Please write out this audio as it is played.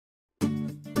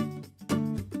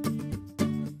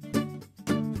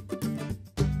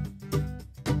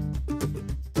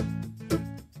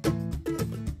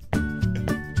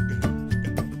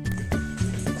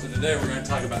Today we're going to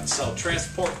talk about cell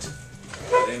transport.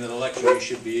 At the end of the lecture you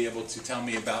should be able to tell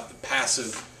me about the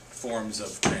passive forms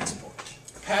of transport.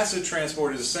 Passive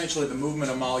transport is essentially the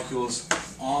movement of molecules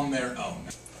on their own.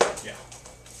 Yeah,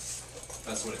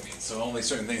 that's what it means. So only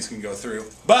certain things can go through.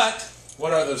 But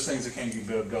what are those things that can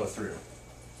go through?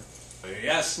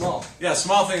 Yeah, small. Yeah,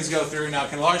 small things go through. Now,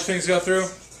 can large things go through?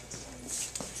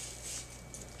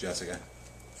 Jessica?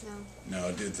 No.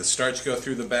 No. Did the starch go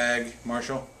through the bag,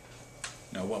 Marshall?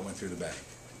 No, what went through the bag?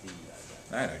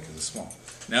 Iodine, because it's small.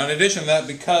 Now, in addition to that,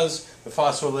 because the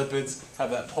phospholipids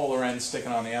have that polar end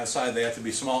sticking on the outside, they have to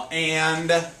be small and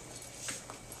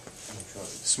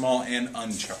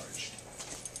uncharged.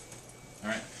 All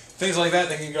right. Things like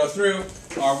that can go through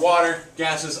are water,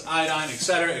 gases, iodine,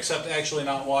 etc., except actually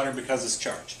not water because it's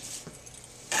charged.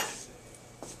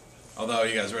 Although,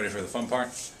 you guys ready for the fun part?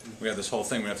 We have this whole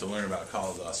thing we have to learn about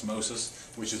called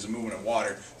osmosis, which is the movement of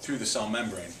water through the cell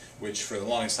membrane, which for the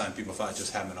longest time people thought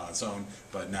just happened on its own,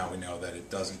 but now we know that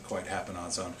it doesn't quite happen on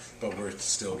its own, but we're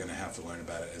still going to have to learn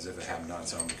about it as if it happened on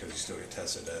its own because you still get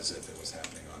tested as if it was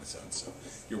happening on its own. So,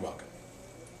 you're welcome.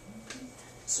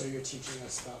 So you're teaching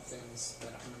us about things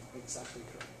that aren't exactly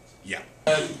correct. Yeah.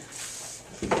 I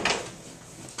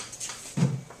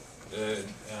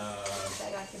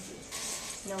got confused.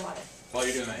 No water. While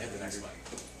you're doing that, hit the next button.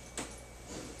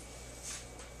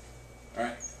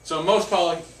 Alright, so most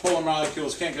polar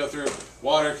molecules can't go through.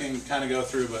 Water can kind of go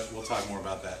through, but we'll talk more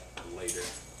about that later.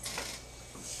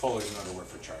 Polar is another word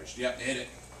for charged. Yep, hit it.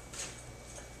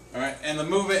 Alright, and the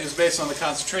movement is based on the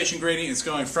concentration gradient. It's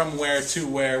going from where to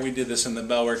where. We did this in the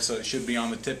bell work, so it should be on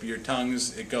the tip of your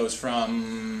tongues. It goes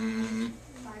from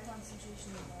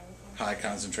high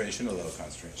concentration to low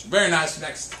concentration. Very nice.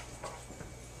 Next.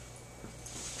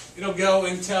 It'll go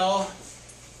until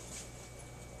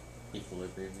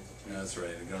equilibrium. That's right.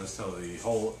 It goes until the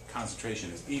whole concentration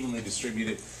is evenly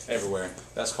distributed everywhere.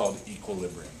 That's called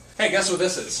equilibrium. Hey, guess what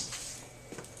this is?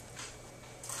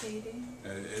 Fading.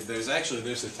 There's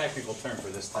a technical term for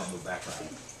this type of background.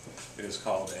 It is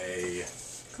called a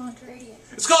gradient.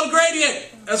 It's called a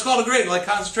gradient. That's called a gradient, like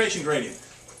concentration gradient.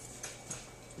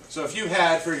 So if you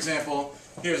had, for example,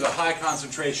 here's a high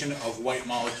concentration of white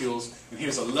molecules, and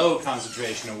here's a low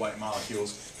concentration of white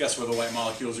molecules. Guess where the white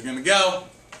molecules are going to go?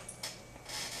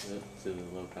 To the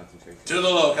low concentration. To the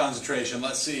low concentration.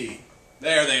 Let's see.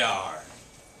 There they are.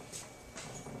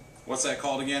 What's that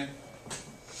called again?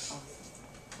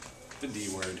 The D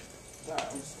word.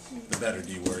 The better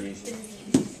D word.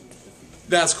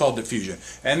 That's called diffusion.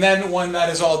 And then when that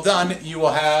is all done, you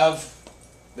will have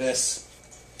this.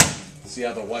 See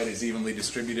how the white is evenly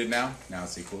distributed now? Now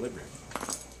it's equilibrium.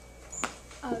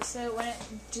 Oh, so when it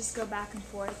just go back and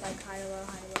forth, like high to low,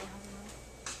 high to low, high to low?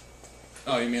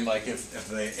 Oh, you mean like if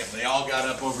they all got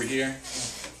up over here?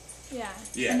 Yeah.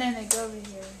 Yeah. And then they go over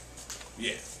here.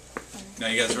 Yeah. Now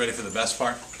you guys ready for the best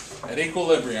part? At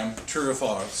equilibrium, true or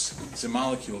false, the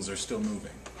molecules are still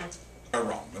moving. Or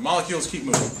wrong. The molecules keep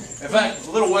moving. In fact,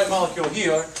 a little white molecule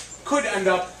here could end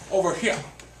up over here.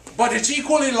 But it's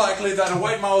equally likely that a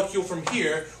white molecule from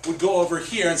here would go over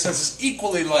here, and since it's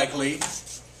equally likely,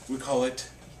 we call it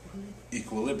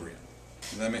equilibrium.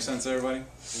 Does that make sense, everybody?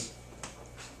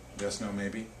 Yes, no,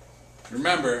 maybe?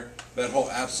 Remember that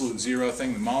whole absolute zero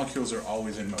thing, the molecules are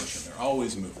always in motion. They're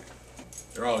always moving.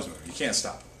 They're always moving. You can't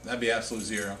stop. That'd be absolute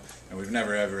zero, and we've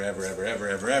never, ever, ever, ever, ever,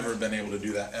 ever, ever been able to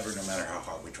do that ever, no matter how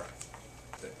hard we try.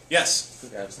 Yes? I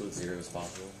think absolute zero is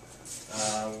possible.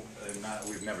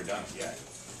 We've never done it yet.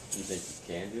 You think you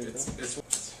can do it?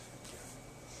 It's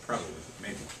probably,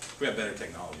 maybe. If we have better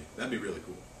technology, that'd be really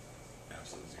cool.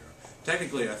 Absolute zero.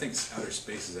 Technically, I think outer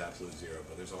space is absolute zero,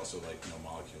 but there's also like no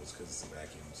molecules because it's a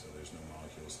vacuum, so there's no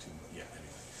molecules to. Yeah.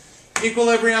 Anyway,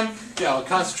 equilibrium. Yeah, well,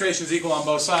 concentration is equal on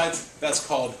both sides. That's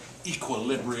called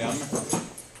equilibrium.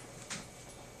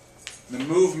 The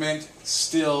movement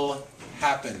still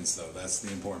happens, though. That's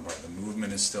the important part. The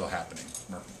movement is still happening.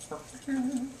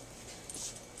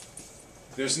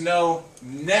 There's no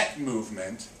net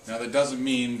movement. Now, that doesn't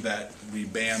mean that we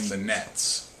ban the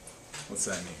nets. What's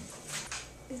that mean?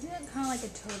 Isn't it kind of like a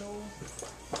total?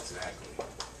 Exactly.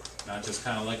 Not just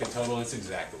kind of like a total, it's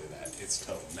exactly that. It's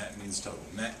total. Net means total.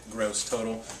 Net, gross,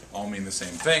 total all mean the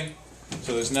same thing.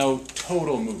 So there's no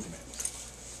total movement.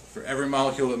 For every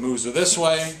molecule that moves this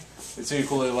way, it's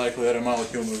equally likely that a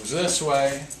molecule moves this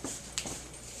way.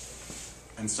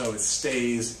 And so it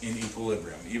stays in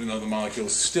equilibrium, even though the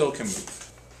molecules still can move.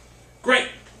 Great!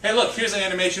 Hey look, here's an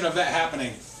animation of that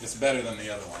happening. It's better than the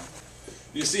other one.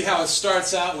 You see how it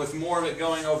starts out with more of it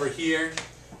going over here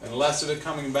and less of it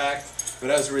coming back, but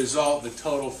as a result, the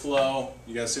total flow,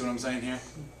 you guys see what I'm saying here?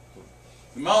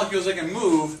 The molecules that can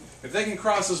move If they can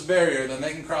cross this barrier, then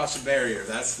they can cross a barrier.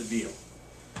 That's the deal.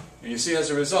 And you see, as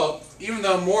a result, even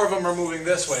though more of them are moving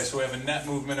this way, so we have a net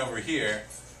movement over here,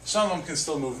 some of them can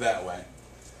still move that way.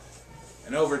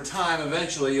 And over time,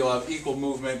 eventually, you'll have equal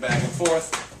movement back and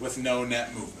forth with no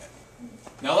net movement.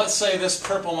 Now, let's say this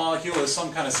purple molecule is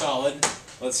some kind of solid.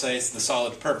 Let's say it's the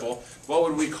solid purple. What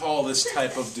would we call this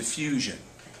type of diffusion?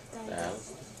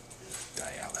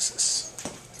 Dialysis.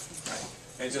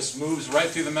 Right. It just moves right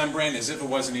through the membrane as if it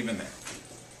wasn't even there.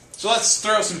 So let's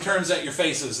throw some terms at your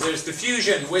faces. There's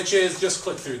diffusion, which is, just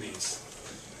click through these,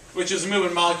 which is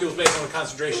moving molecules based on the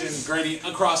concentration gradient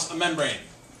across a membrane.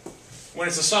 When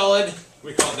it's a solid,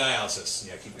 we call it dialysis.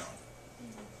 Yeah, keep going.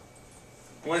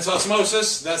 When it's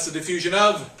osmosis, that's the diffusion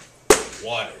of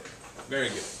water. Very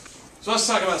good. So let's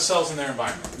talk about cells in their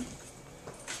environment.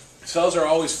 Cells are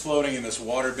always floating in this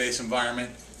water-based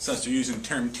environment. Since they're using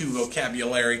term 2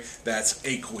 vocabulary, that's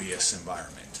aqueous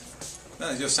environment.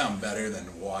 Doesn't it just sound better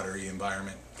than watery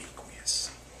environment?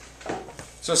 Aqueous.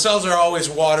 So cells are always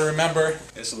water. Remember,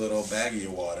 it's a little baggie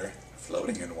of water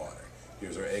floating in water.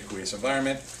 Here's our aqueous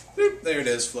environment. Boop, there it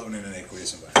is, floating in an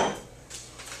aqueous environment.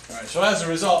 Alright, so as a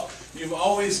result, you've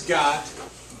always got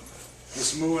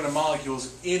this movement of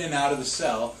molecules in and out of the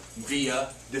cell via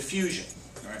diffusion.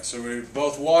 Alright, so we're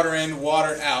both water in,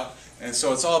 water out, and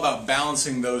so it's all about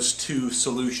balancing those two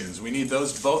solutions. We need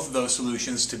both of those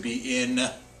solutions to be in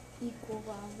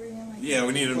Equilibrium. yeah,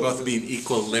 we need them both to be in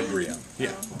equilibrium.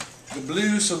 Yeah. The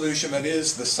blue solution, that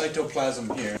is the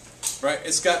cytoplasm here, right?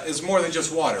 It's more than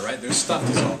just water, right? There's stuff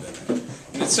dissolved in it.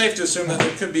 And it's safe to assume that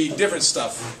there could be different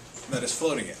stuff that is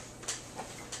floating in.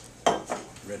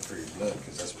 Red for your blood,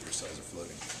 because that's what your cells are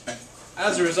floating.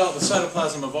 As a result, the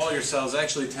cytoplasm of all your cells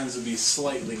actually tends to be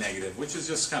slightly negative, which is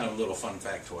just kind of a little fun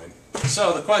factoid.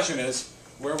 So the question is,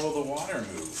 where will the water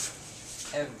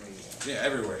move? Everywhere. Yeah,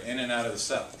 everywhere, in and out of the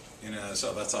cell. In and out of the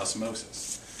cell, that's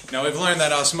osmosis. Now we've learned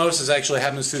that osmosis actually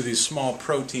happens through these small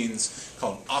proteins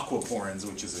called aquaporins,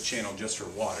 which is a channel just for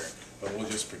water. But we'll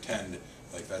just pretend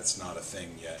like that's not a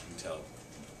thing yet until,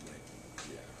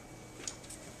 yeah.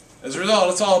 As a result,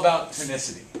 it's all about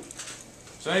tonicity.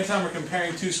 So anytime we're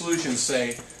comparing two solutions,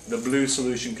 say the blue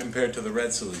solution compared to the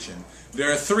red solution,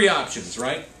 there are three options,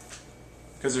 right?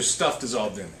 Because there's stuff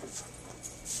dissolved in there.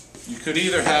 You could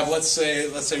either have, let's say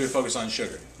we focus on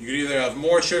sugar. You could either have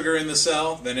more sugar in the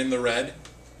cell than in the red.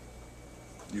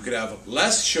 You could have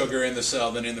less sugar in the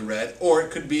cell than in the red, or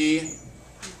it could be,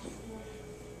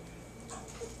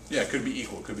 yeah, it could be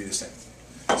equal, it could be the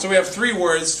same. So we have three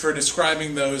words for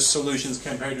describing those solutions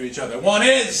compared to each other. One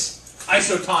is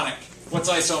isotonic. What's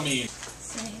iso mean?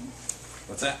 Same.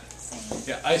 What's that? Same.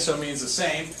 Yeah, iso means the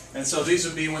same. And so these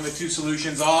would be when the two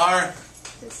solutions are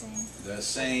The same. the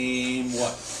same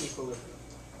what? Equilibrium.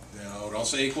 No, don't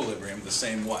say equilibrium. The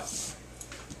same what?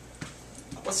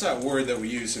 What's that word that we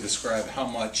use to describe how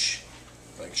much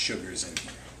like sugar's in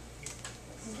here?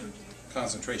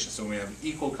 Concentration. So when we have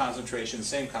equal concentration,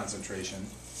 same concentration.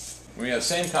 When we have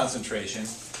same concentration,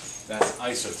 that's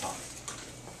isotonic.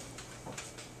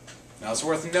 Now it's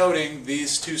worth noting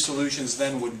these two solutions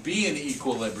then would be in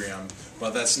equilibrium,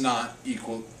 but that's not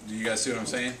equal. Do you guys see what I'm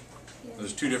saying? Yeah.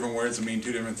 There's two different words that mean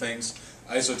two different things.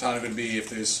 Isotonic would be if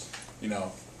there's,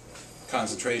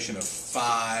 concentration of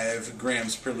 5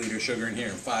 grams per liter sugar in here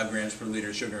and 5 grams per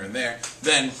liter sugar in there,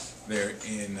 then they're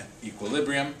in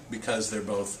equilibrium because they're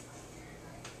both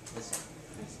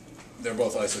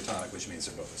isotonic, which means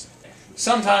they're both the same.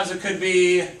 Sometimes it could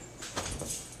be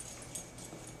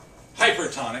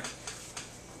hypertonic.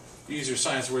 Use your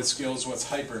science word skills. What's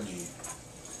hyper mean?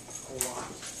 A lot.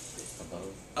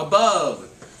 Above.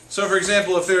 So for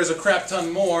example, if there's a crap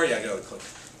ton more, yeah, go click.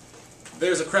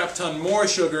 There's a crap ton more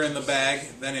sugar in the bag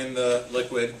than in the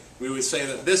liquid, we would say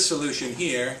that this solution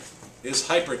here is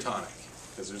hypertonic,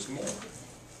 because there's more.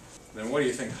 Then what do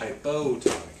you think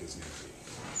hypotonic is going to be?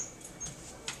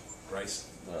 Bryce?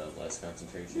 Less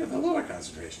concentration. Yeah, the lower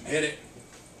concentration. Hit it.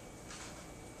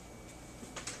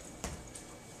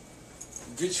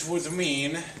 Which would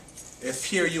mean, if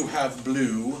here you have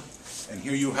blue, and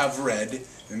here you have red,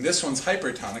 then this one's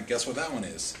hypertonic. Guess what that one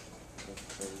is?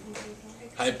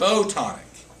 Hypotonic.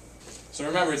 So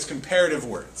remember, it's comparative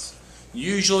words.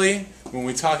 Usually, when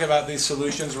we talk about these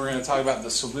solutions, we're going to talk about the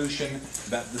solution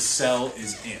that the cell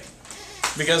is in.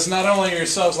 Because not only are your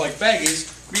cells like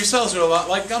baggies, but your cells are a lot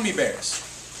like gummy bears.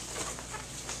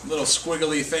 Little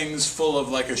squiggly things full of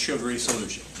like a sugary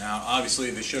solution. Now, obviously,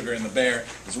 the sugar in the bear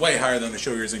is way higher than the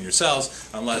sugars in your cells,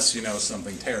 unless,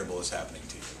 something terrible is happening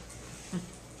to you.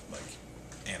 Like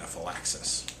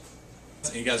anaphylaxis.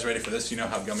 Are you guys ready for this? You know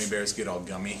how gummy bears get all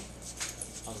gummy?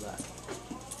 How's that?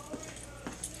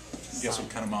 Guess what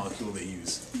kind of molecule they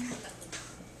use?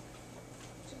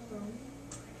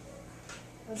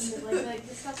 Wasn't it like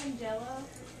the stuff in Jello?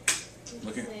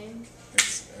 Look at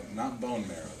it's not bone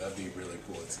marrow. That'd be really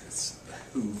cool. It's the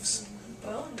hooves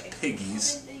Bone. of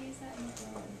piggies. Why did they use that in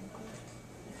bone?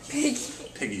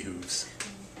 Piggy hooves.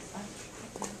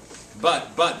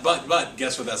 But,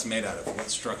 guess what that's made out of? What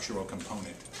structural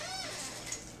component?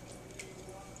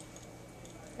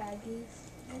 Baggies.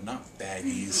 No, not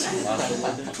baggies.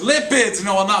 Lipids!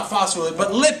 No, well, not phospholipids,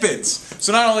 but lipids!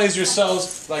 So not only is your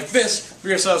cells like this, but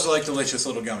your cells are like delicious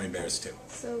little gummy bears too.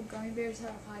 So gummy bears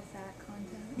have high fat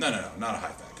content? No, not a high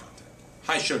fat content.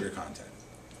 High sugar content.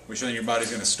 Which then your body's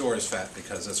going to store as fat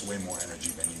because that's way more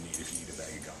energy than you need if you eat a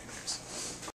bag of gummy bears.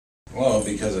 Well,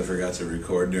 because I forgot to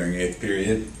record during 8th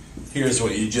period, here's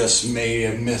what you just may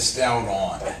have missed out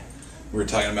on. We were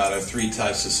talking about our 3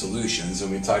 types of solutions,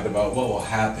 and we talked about what will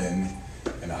happen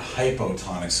in a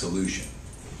hypotonic solution.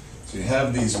 So you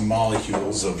have these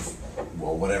molecules of,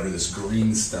 well, whatever this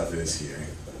green stuff is here.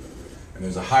 And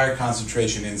there's a higher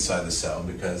concentration inside the cell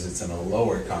because it's in a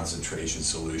lower concentration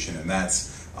solution, and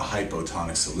that's a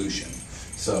hypotonic solution.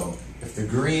 So if the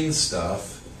green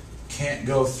stuff can't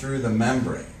go through the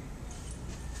membrane,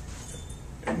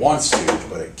 it wants to,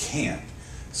 but it can't.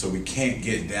 So we can't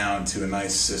get down to a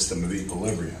nice system of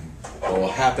equilibrium. What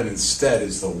will happen instead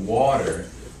is the water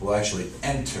will actually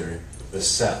enter the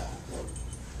cell.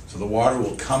 So the water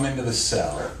will come into the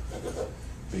cell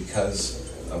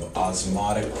because of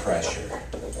osmotic pressure.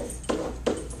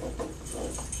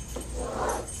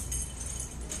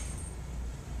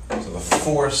 So the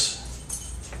force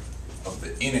of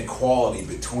the inequality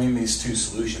between these 2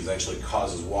 solutions actually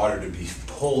causes water to be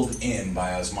pulled in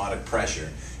by osmotic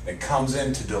pressure. It comes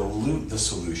in to dilute the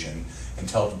solution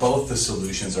until both the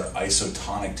solutions are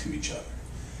isotonic to each other.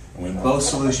 And when both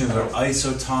solutions are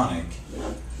isotonic,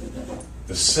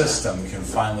 the system can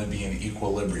finally be in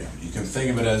equilibrium. You can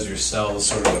think of it as your cells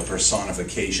sort of a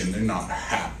personification. They're not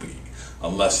happy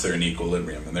unless they're in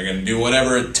equilibrium. And they're going to do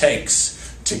whatever it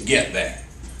takes to get there.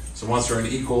 So once we're in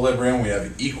equilibrium, we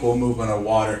have equal movement of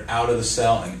water out of the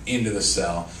cell and into the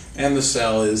cell. And the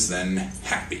cell is then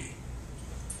happy.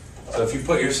 So if you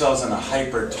put your cells in a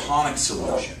hypertonic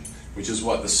solution, which is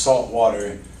what the salt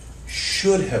water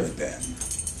should have been,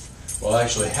 what will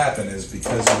actually happen is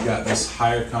because you've got this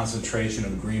higher concentration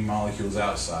of green molecules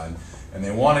outside, and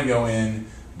they want to go in,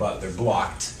 but they're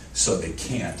blocked, so they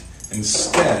can't.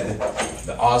 Instead,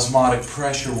 the osmotic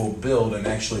pressure will build and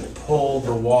actually pull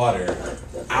the water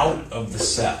out of the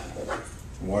cell.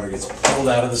 The water gets pulled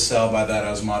out of the cell by that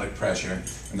osmotic pressure,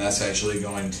 and that's actually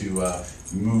going to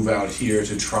move out here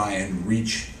to try and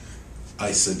reach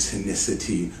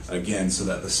isotonicity again so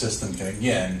that the system can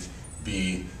again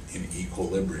be in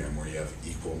equilibrium where you have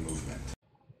equal movement.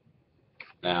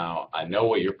 Now, I know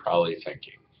what you're probably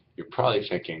thinking. You're probably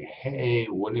thinking, hey,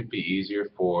 wouldn't it be easier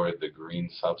for the green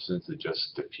substance to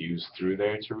just diffuse through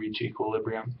there to reach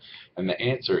equilibrium? And the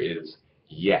answer is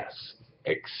yes,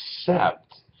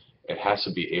 except it has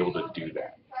to be able to do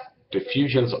that.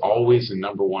 Diffusion is always the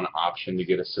 #1 option to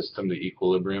get a system to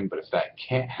equilibrium, but if that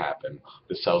can't happen,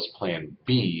 the cell's plan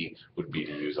B would be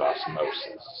to use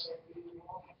osmosis.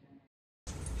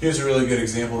 Here's a really good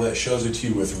example that shows it to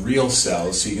you with real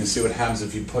cells, so you can see what happens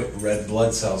if you put red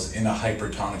blood cells in a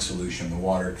hypertonic solution. The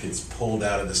water gets pulled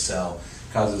out of the cell,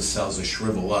 causes the cells to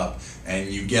shrivel up,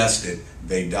 and you guessed it,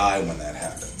 they die when that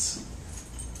happens.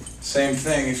 Same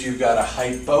thing if you've got a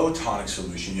hypotonic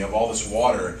solution. You have all this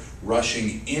water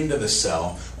rushing into the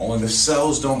cell, only the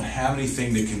cells don't have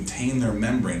anything to contain their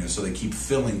membrane, and so they keep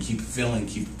filling,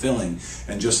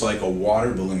 and just like a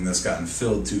water balloon that's gotten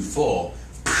filled too full,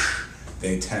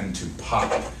 they tend to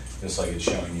pop, just like it's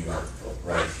showing you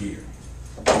right here.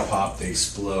 They pop, they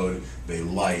explode, they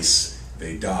lyse,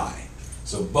 they die.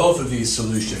 So both of these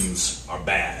solutions are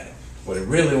bad. What it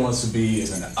really wants to be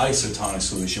is an isotonic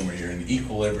solution where you're in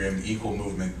equilibrium, equal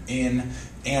movement in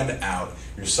and out.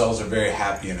 Your cells are very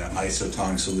happy in an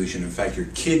isotonic solution. In fact, your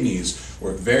kidneys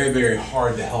work very, very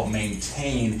hard to help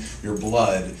maintain your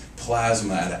blood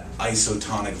plasma at an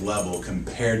isotonic level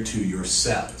compared to your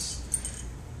cells.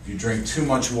 If you drink too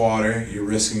much water, you're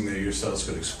risking that your cells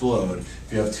could explode.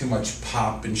 If you have too much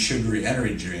pop and sugary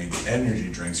energy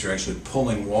drinks, you're actually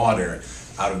pulling water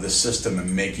out of the system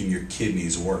and making your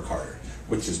kidneys work harder,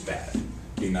 which is bad.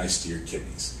 Be nice to your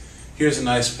kidneys. Here's a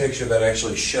nice picture that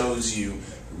actually shows you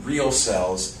real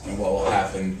cells and what will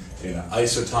happen in an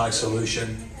isotonic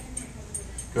solution.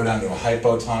 Go down to a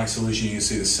hypotonic solution, you can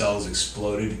see the cells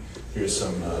exploded. Here's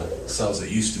some cells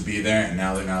that used to be there and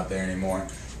now they're not there anymore.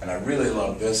 And I really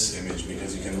love this image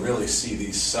because you can really see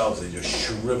these cells, they just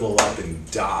shrivel up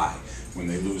and die when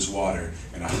they lose water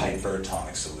in a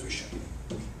hypertonic solution.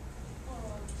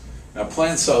 Now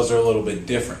plant cells are a little bit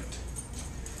different.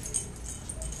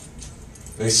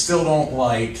 They still don't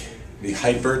like the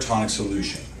hypertonic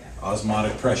solution.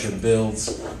 Osmotic pressure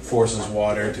builds, forces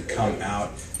water to come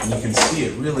out, and you can see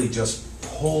it really just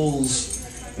pulls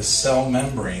the cell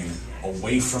membrane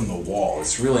away from the wall.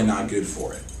 It's really not good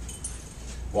for it.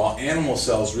 While animal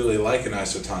cells really like an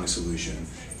isotonic solution,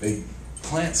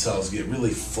 plant cells get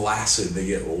really flaccid, they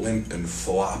get limp and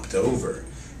flopped over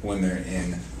when they're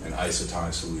in an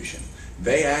isotonic solution.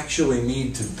 They actually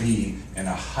need to be in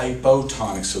a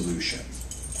hypotonic solution.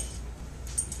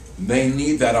 They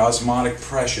need that osmotic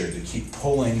pressure to keep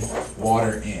pulling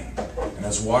water in. And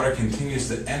as water continues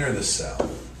to enter the cell,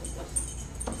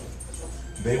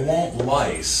 they won't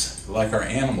lyse like our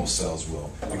animal cells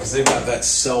will, because they've got that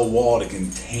cell wall to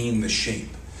contain the shape.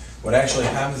 What actually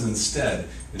happens instead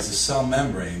is the cell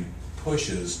membrane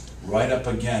pushes right up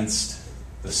against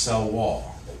the cell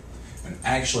wall and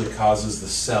actually causes the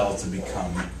cell to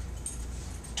become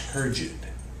turgid.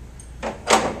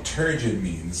 Turgid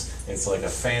means it's like a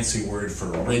fancy word for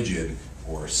rigid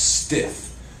or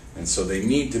stiff. And so they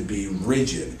need to be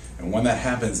rigid. And when that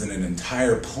happens in an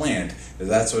entire plant,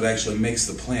 that's what actually makes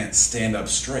the plant stand up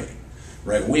straight.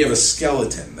 Right? We have a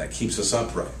skeleton that keeps us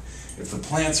upright. If the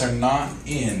plants are not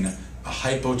in a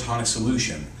hypotonic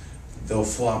solution, they'll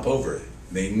flop over it.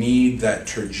 They need that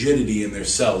turgidity in their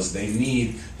cells. They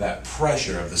need that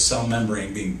pressure of the cell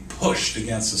membrane being pushed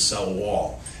against the cell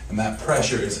wall. And that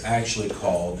pressure is actually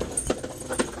called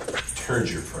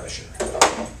turgor pressure.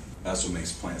 That's what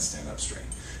makes plants stand up straight.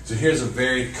 So here's a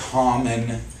very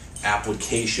common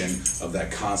application of that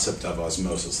concept of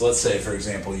osmosis. Let's say, for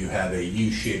example, you have a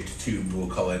U-shaped tube. We'll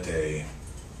call it a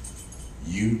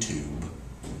U-tube.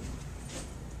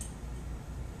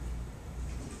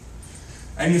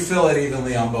 And you fill it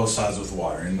evenly on both sides with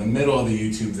water. In the middle of the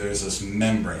U-tube, there's this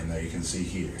membrane that you can see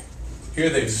here. Here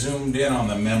they've zoomed in on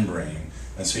the membrane,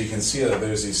 and so you can see that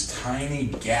there's these tiny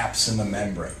gaps in the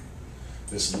membrane.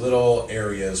 These little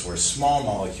areas where small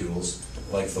molecules,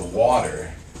 like the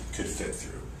water, could fit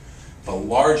through. But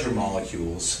larger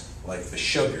molecules, like the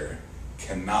sugar,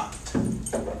 cannot.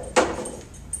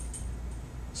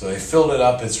 So they filled it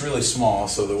up, it's really small,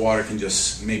 so the water can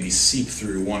just maybe seep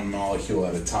through one molecule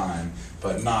at a time,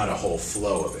 but not a whole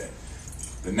flow of it.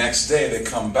 The next day they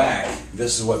come back,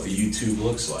 this is what the U-tube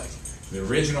looks like. The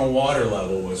original water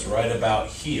level was right about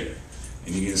here,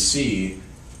 and you can see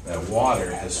that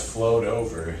water has flowed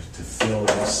over to fill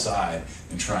this side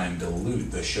and try and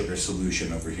dilute the sugar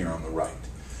solution over here on the right.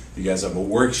 You guys have a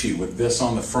worksheet with this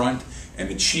on the front and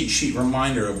a cheat sheet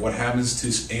reminder of what happens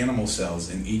to animal cells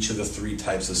in each of the 3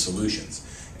 types of solutions.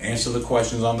 Answer the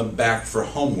questions on the back for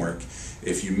homework.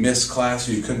 If you missed class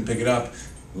or you couldn't pick it up,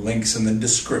 links in the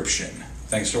description.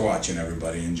 Thanks for watching,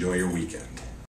 everybody. Enjoy your weekend.